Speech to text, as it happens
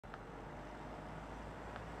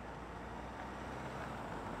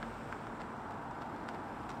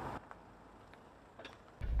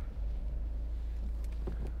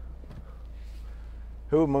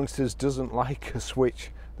Who amongst us doesn't like a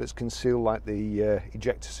switch that's concealed like the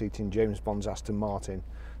ejector seat in James Bond's Aston Martin?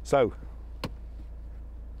 So,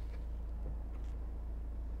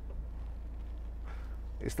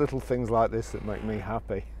 it's little things like this that make me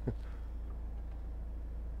happy.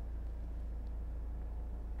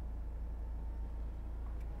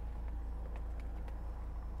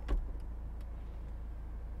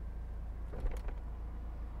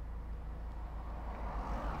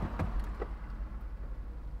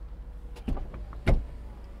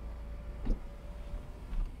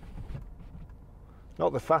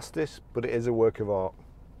 Not the fastest, but it is a work of art.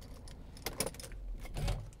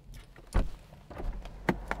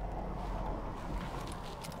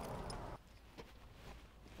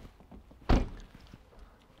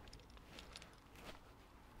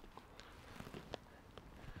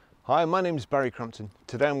 Hi, my name is Barry Crampton.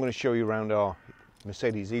 Today I'm going to show you around our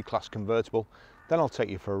Mercedes E-Class convertible, then I'll take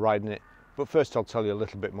you for a ride in it, but first I'll tell you a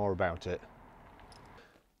little bit more about it.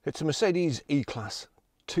 It's a Mercedes E-Class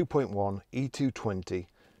 2.1 E220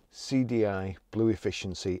 CDI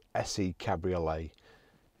BlueEFFICIENCY SE Cabriolet.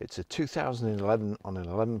 It's a 2011 on an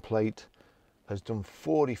 11 plate, has done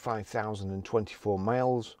 45,024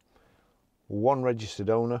 miles, one registered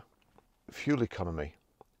owner, fuel economy,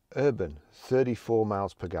 urban 34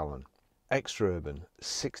 miles per gallon, extra urban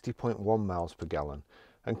 60.1 miles per gallon,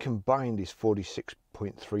 and combined is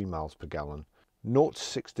 46.3 miles per gallon. 0 to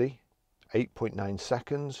 60, 8.9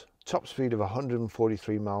 seconds, top speed of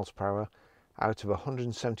 143 miles per hour out of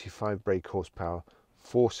 175 brake horsepower,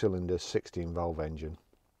 4-cylinder 16 valve engine.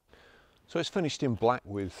 So it's finished in black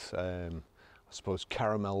with I suppose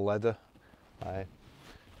caramel leather.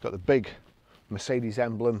 Got the big Mercedes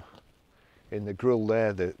emblem in the grille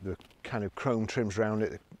there, the kind of chrome trims around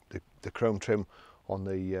it, the chrome trim on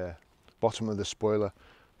the bottom of the spoiler,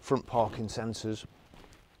 front parking sensors,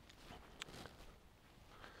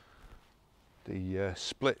 the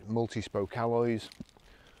split multi-spoke alloys,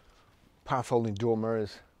 power folding door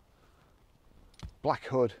mirrors, black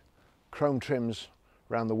hood, chrome trims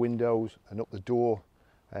around the windows and up the door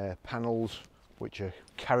panels, which are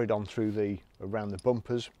carried on through around the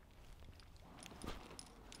bumpers.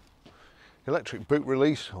 Electric boot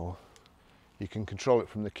release, or you can control it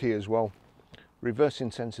from the key as well.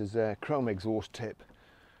 Reversing sensors there, chrome exhaust tip.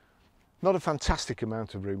 Not a fantastic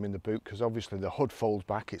amount of room in the boot because obviously the hood folds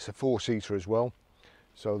back. It's a 4-seater as well,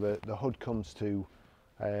 so the hood comes to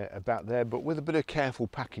about there, but with a bit of careful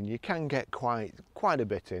packing you can get quite a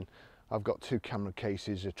bit in. I've got 2 camera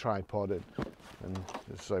cases, a tripod, and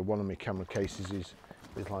so one of my camera cases is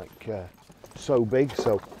like so big,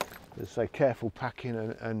 so let's say careful packing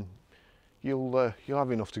and you'll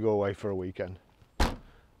have enough to go away for a weekend.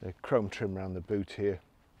 The chrome trim around the boot here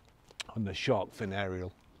and the shark fin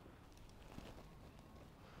aerial.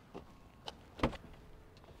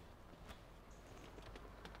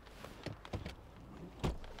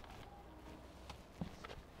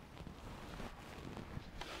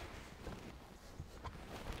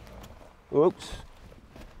 Oops.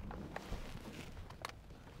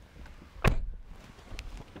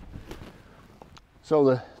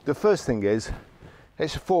 So the first thing is,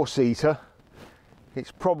 it's a 4-seater.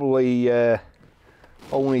 It's probably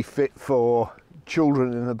only fit for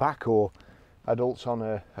children in the back or adults on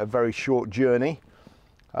a very short journey.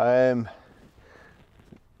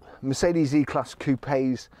 Mercedes E-Class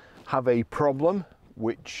coupes have a problem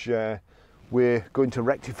which we're going to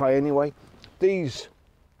rectify anyway. These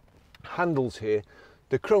handles here,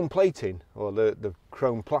 the chrome plating or the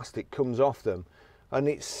chrome plastic comes off them, and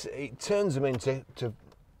it turns them into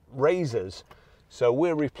razors. So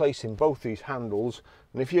we're replacing both these handles,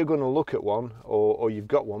 and if you're going to look at one or you've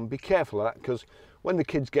got one, be careful of that, because when the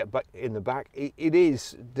kids get back in the back,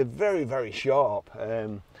 they're very sharp.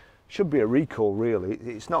 Should be a recall really.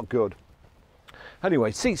 It's not good.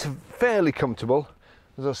 Anyway, seats are fairly comfortable.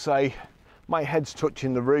 As I say, my head's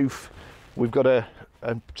touching the roof. We've got a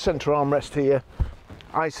centre armrest here,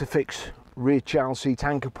 Isofix rear child seat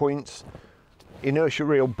anchor points, inertia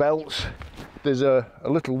reel belts. There's a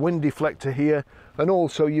little wind deflector here, and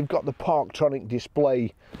also you've got the Parktronic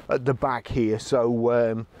display at the back here, so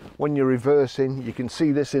when you're reversing you can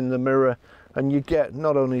see this in the mirror, and you get,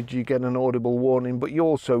 not only do you get an audible warning, but you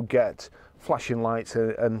also get flashing lights,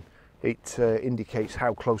 and it indicates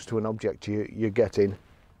how close to an object you're getting.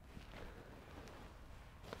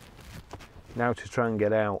 Now to try and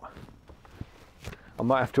get out. I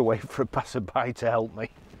might have to wait for a passerby to help me.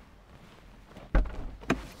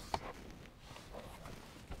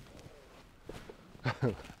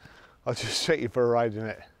 I'll just take you for a ride in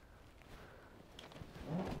it.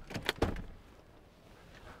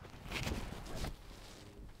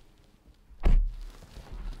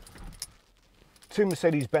 Two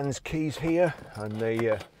Mercedes-Benz keys here, and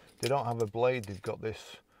they don't have a blade. They've got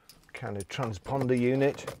this kind of transponder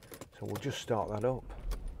unit, so we'll just start that up.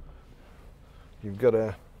 You've got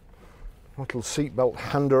a little seatbelt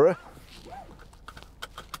hander,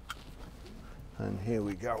 and here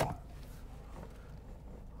we go.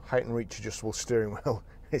 Height and reach adjustable steering wheel.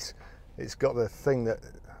 It's got the thing that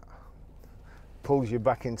pulls you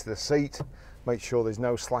back into the seat, make sure there's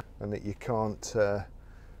no slack and that you can't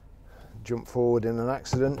jump forward in an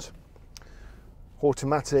accident.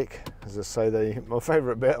 Automatic, as I say, my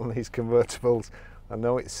favourite bit on these convertibles. I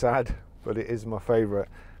know it's sad, but it is my favourite,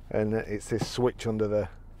 and it's this switch under the.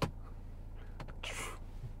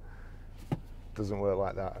 Doesn't work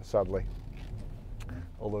like that, sadly.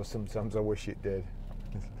 Although sometimes I wish it did,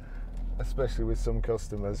 especially with some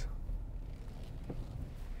customers.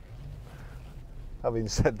 Having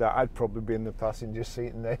said that, I'd probably be in the passenger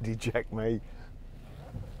seat and they'd eject me.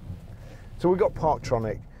 So we've got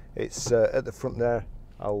Parktronic. It's at the front there.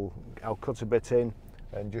 I'll cut a bit in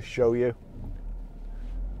and just show you.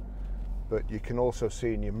 But you can also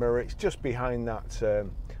see in your mirror, it's just behind that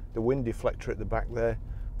the wind deflector at the back there.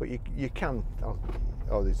 But you can.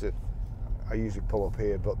 Oh, there's a. I usually pull up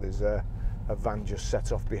here, but there's a van just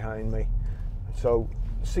set off behind me. So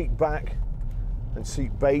seat back and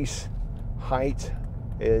seat base height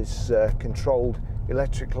is controlled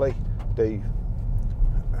electrically. The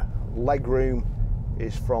leg room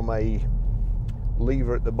is from a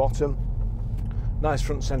lever at the bottom. Nice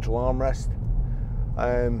front central armrest.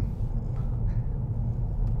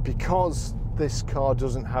 Because this car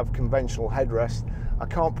doesn't have conventional headrest, I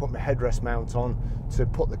can't put my headrest mount on to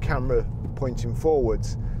put the camera pointing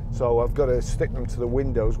forwards, so I've got to stick them to the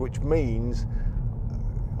windows, which means,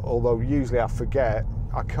 although usually I forget,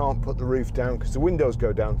 I can't put the roof down because the windows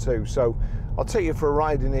go down too. So I'll take you for a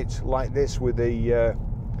ride in it like this with the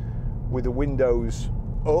windows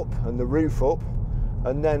up and the roof up,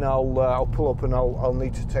 and then I'll pull up and I'll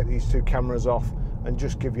need to take these two cameras off and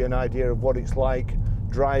just give you an idea of what it's like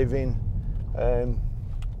driving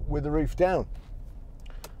with the roof down.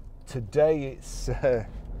 Today it's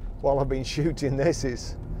while I've been shooting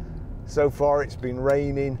this, so far it's been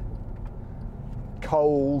raining,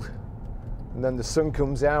 cold, and then the sun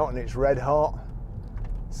comes out and it's red hot.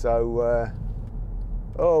 So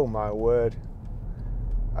oh my word,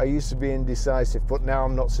 I used to be indecisive, but now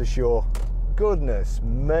I'm not so sure. Goodness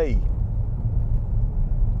me.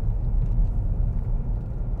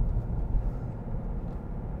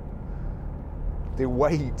 They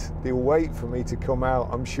wait for me to come out.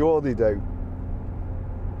 I'm sure they do.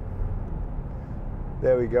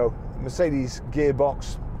 There we go. Mercedes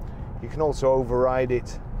gearbox. You can also override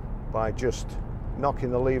it by just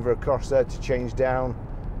knocking the lever across there to change down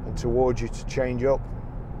and towards you to change up.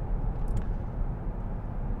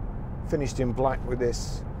 Finished in black with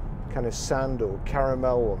this kind of sand or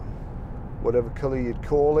caramel or whatever colour you'd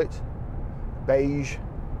call it. Beige.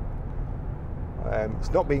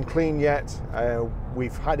 It's not been cleaned yet.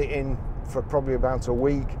 We've had it in for probably about a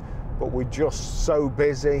week, but we're just so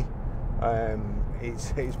busy.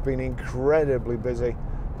 It's been incredibly busy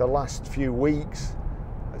the last few weeks.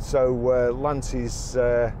 So Lance is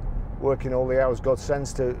working all the hours God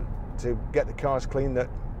sends to get the cars clean that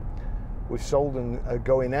we've sold and are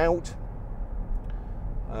going out.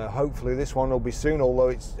 Hopefully this one will be soon, although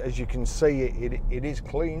it's, as you can see, it is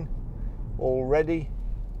clean already.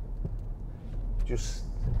 Just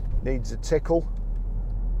needs a tickle.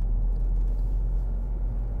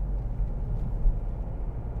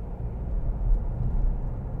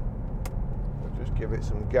 We'll just give it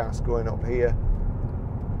some gas going up here.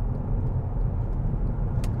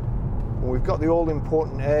 And we've got the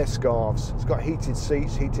all-important air scarves. It's got heated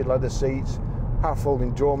seats, heated leather seats, power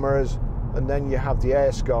folding door mirrors, and then you have the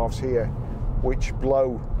air scarves here, which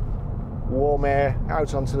blow warm air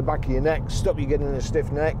out onto the back of your neck, stop you getting a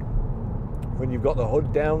stiff neck when you've got the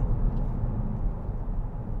hood down.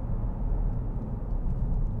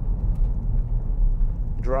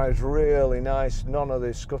 Drives really nice, none of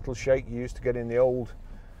the scuttle shake you used to get in the old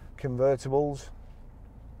convertibles.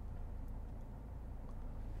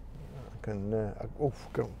 I can, oh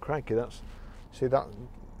crikey, see that,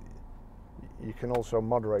 you can also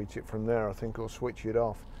moderate it from there. I think it'll switch it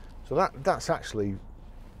off. So that's actually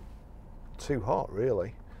too hot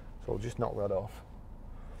really, so I'll just knock that off.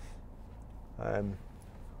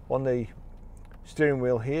 On the steering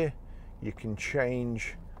wheel here, you can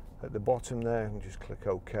change at the bottom there, and just click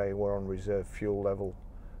OK. We're on reserve fuel level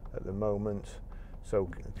at the moment, so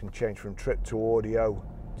you can change from trip to audio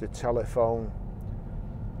to telephone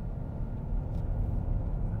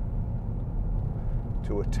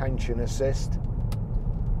to attention assist.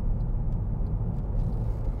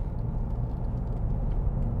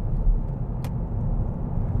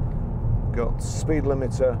 got speed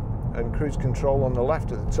limiter and cruise control on the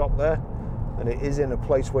left at the top there, and it is in a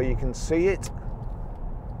place where you can see it,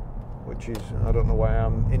 which is, I don't know why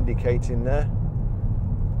I'm indicating there.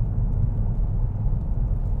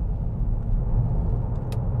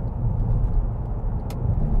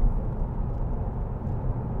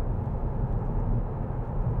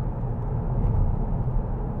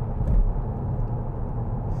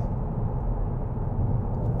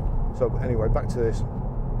 So anyway, back to this.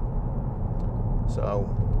 So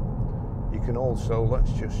you can also,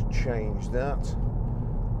 let's just change that,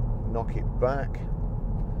 knock it back,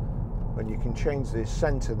 and you can change the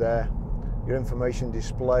center there, your information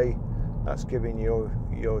display, that's giving you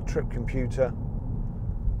your trip computer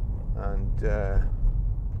and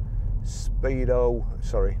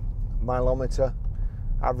mileometer,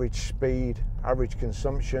 average speed, average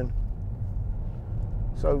consumption.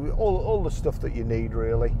 So all the stuff that you need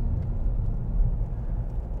really.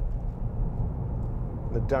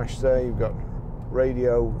 The dash there, you've got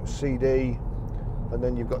radio, CD, and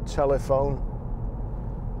then you've got telephone.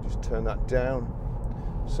 Just turn that down.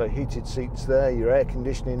 So heated seats there, your air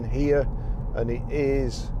conditioning here, and it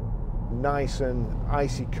is nice and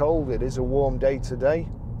icy cold. It is a warm day today.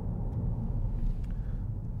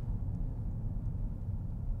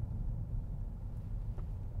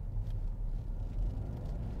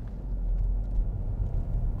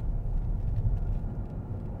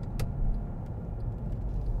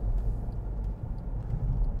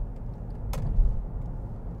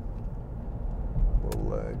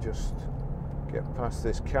 Just get past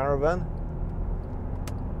this caravan.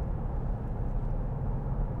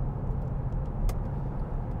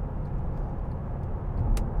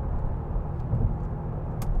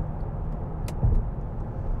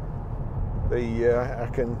 I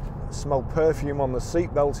can smell perfume on the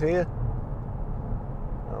seat belt here.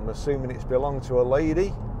 I'm assuming it's belonged to a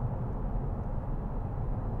lady.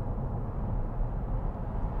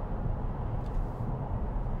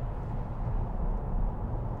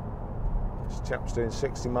 Chap's doing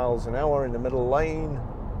 60 miles an hour in the middle lane.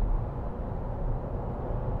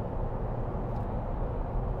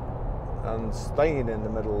 And staying in the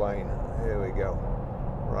middle lane. Here we go.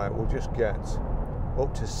 Right, we'll just get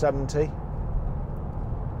up to 70.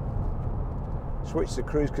 Switch the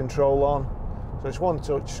cruise control on. So it's one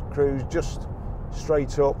touch cruise, just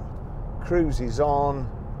straight up. Cruise is on.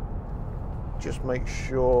 Just make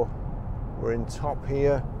sure we're in top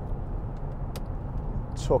here.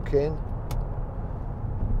 Tuck in.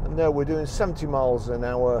 And there we're doing 70 miles an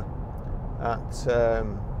hour at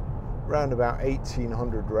around about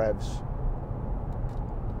 1800 revs.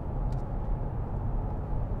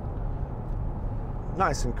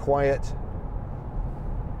 Nice and quiet.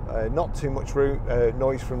 Not too much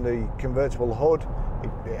noise from the convertible hood.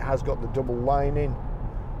 It has got the double lining.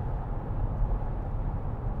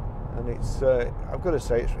 And it's, I've got to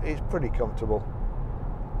say, it's pretty comfortable.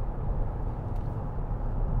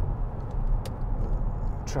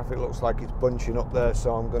 Traffic looks like it's bunching up there,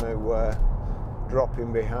 so I'm going to drop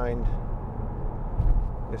in behind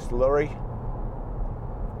this lorry.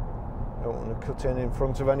 Don't want to cut in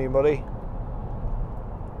front of anybody.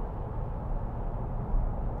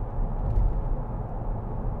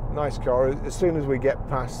 Nice car. As soon as we get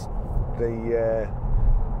past the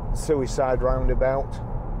suicide roundabout,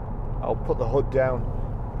 I'll put the hood down,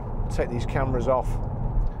 take these cameras off,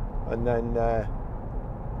 and then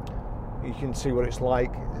you can see what it's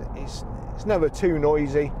like. It's never too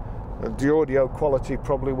noisy. The audio quality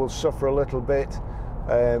probably will suffer a little bit.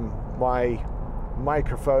 My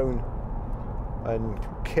microphone and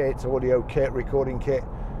kit, audio kit, recording kit,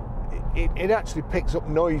 it actually picks up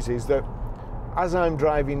noises that, as I'm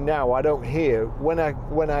driving now, I don't hear. When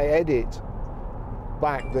I edit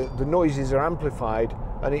back, the noises are amplified,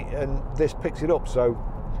 and this picks it up. So,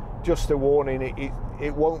 just a warning: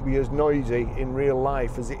 it won't be as noisy in real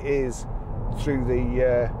life as it is through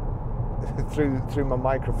the through my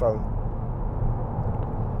microphone.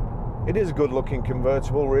 It is a good looking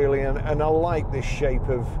convertible really, and I like this shape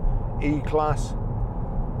of E-Class.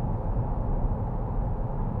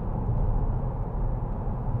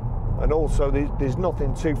 And also there's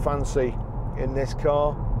nothing too fancy in this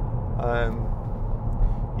car.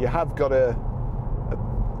 You have got a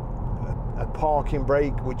parking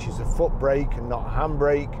brake, which is a foot brake and not a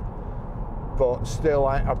handbrake, but still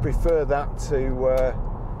I prefer that to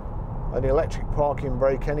an electric parking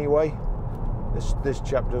brake anyway. This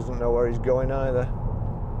chap doesn't know where he's going either.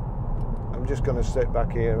 I'm just going to sit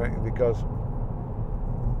back here because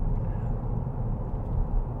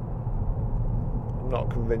I'm not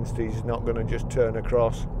convinced he's not going to just turn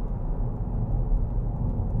across.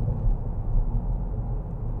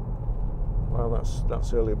 Well,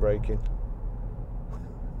 that's early braking.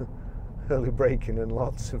 Early braking and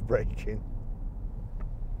lots of braking.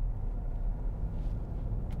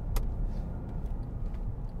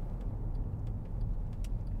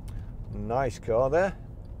 Nice car there.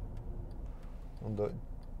 And it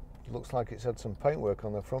looks like it's had some paintwork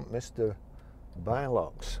on the front, Mr.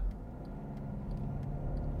 Bylocks.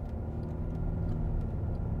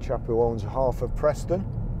 Chap who owns half of Preston.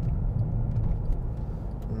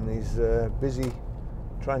 And he's busy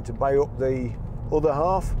trying to buy up the other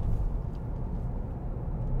half.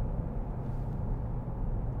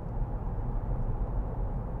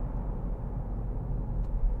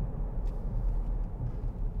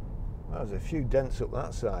 There's a few dents up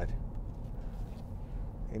that side.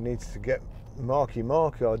 He needs to get Marky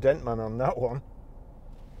Mark or Dent Man on that one.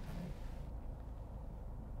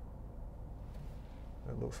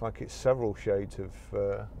 It looks like it's several shades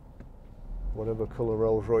of whatever colour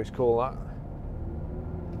Rolls Royce call that.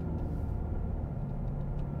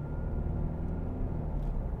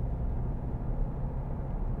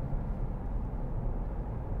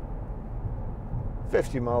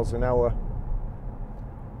 "50 miles an hour.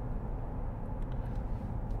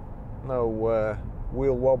 No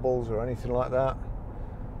wheel wobbles or anything like that.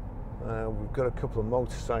 We've got a couple of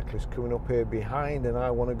motorcyclists coming up here behind, and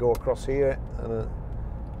I want to go across here, and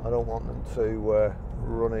I don't want them to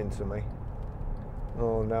run into me.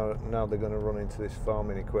 Oh, now they're going to run into this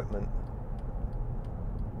farming equipment.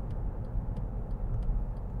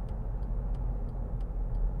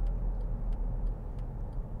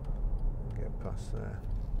 Get past there.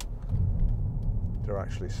 They're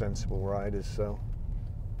actually sensible riders, so.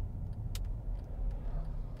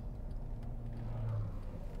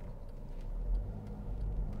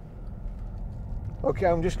 Okay,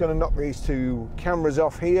 I'm just going to knock these two cameras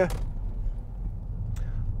off here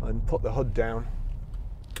and put the hood down.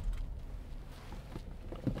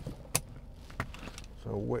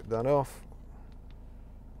 So whip that off.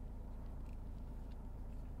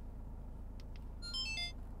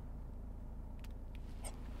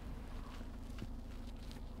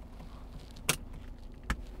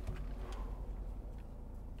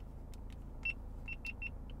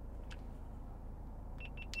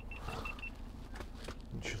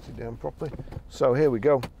 Shut it down properly. So here we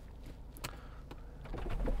go.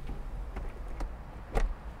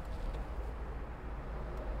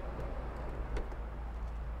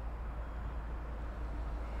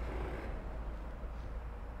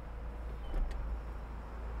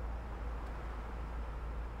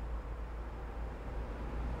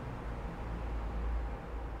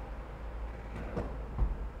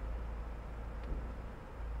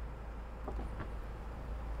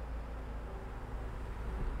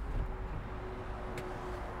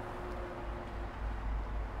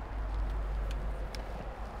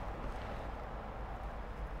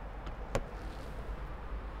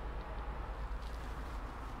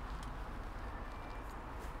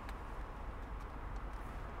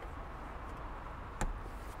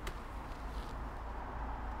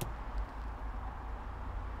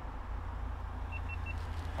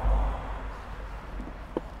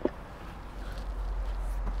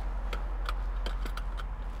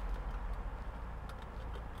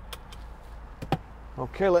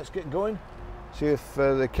 Okay, let's get going. See if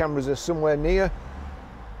the cameras are somewhere near.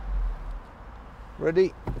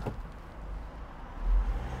 Ready?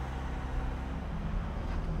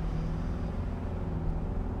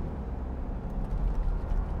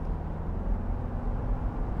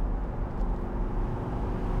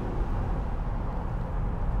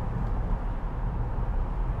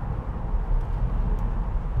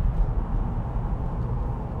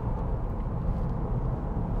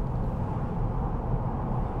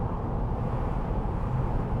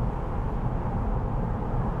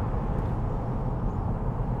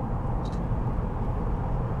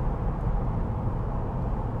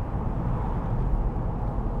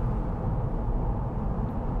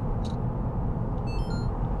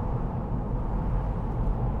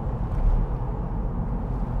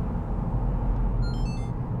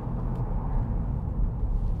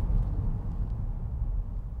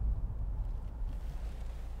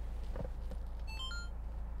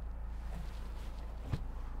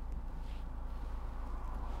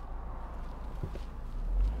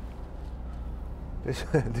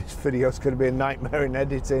 This video's going to be a nightmare in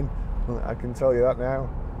editing, I can tell you that now.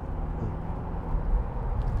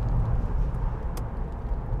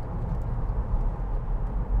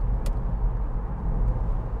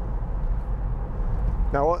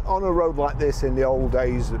 Now on a road like this in the old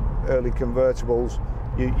days, early convertibles,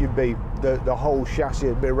 you'd be, the whole chassis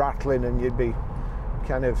would be rattling and you'd be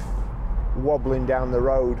kind of wobbling down the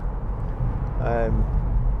road.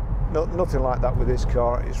 Nothing like that with this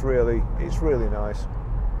car. It's really nice.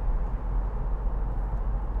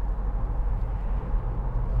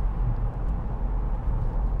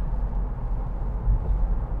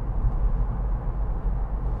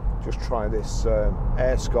 Just try this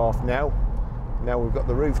air scarf now. Now we've got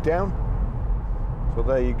the roof down. So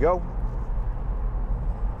there you go.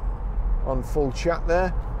 On full chat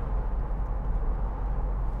there.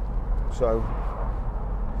 So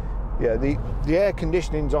yeah, the air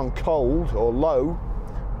conditioning's on cold or low,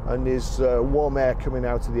 and there's warm air coming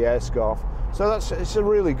out of the air scarf. So it's a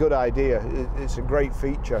really good idea. It's a great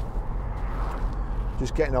feature.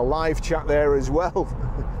 Just getting a live chat there as well.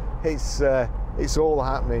 It's all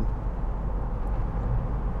happening.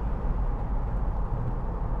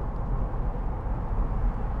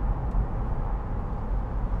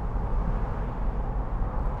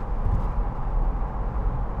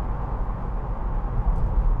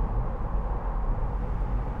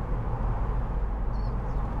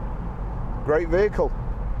 Great vehicle,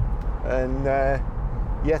 and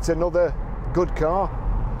yet another good car.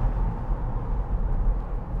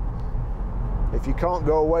 If you can't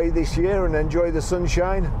go away this year and enjoy the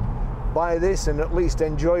sunshine, buy this and at least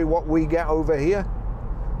enjoy what we get over here.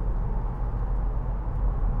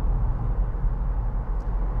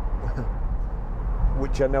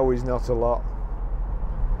 Which I know is not a lot.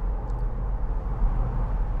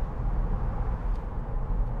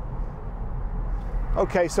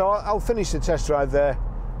 Okay, so I'll finish the test drive there.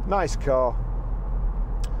 Nice car.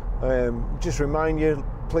 Just remind you,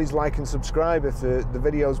 please like and subscribe if the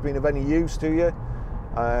video's been of any use to you.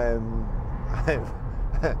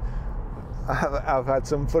 I've had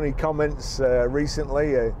some funny comments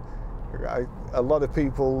recently. A lot of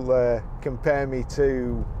people compare me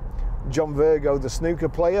to John Virgo, the snooker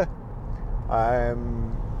player.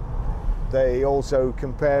 They also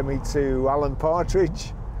compare me to Alan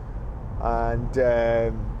Partridge. And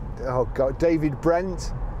oh God, David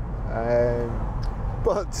Brent.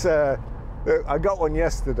 But I got one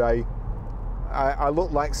yesterday. I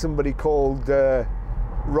look like somebody called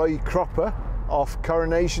Roy Cropper off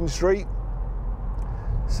Coronation Street.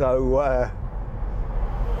 So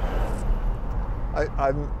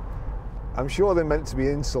I'm sure they're meant to be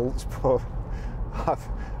insults, but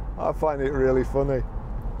I find it really funny.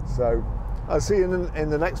 So I'll see you in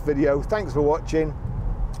the next video. Thanks for watching.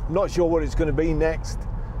 Not sure what it's going to be next.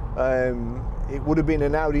 It would have been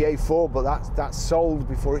an Audi A4, but that's sold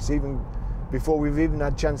before we've even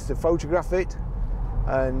had a chance to photograph it.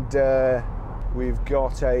 And we've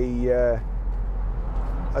got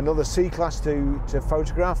another C-Class to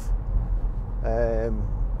photograph, a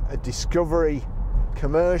Discovery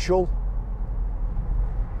commercial.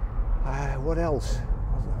 What else?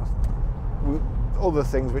 Other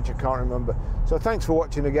things which I can't remember. So thanks for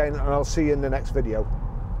watching again, and I'll see you in the next video.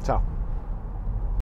 Ta.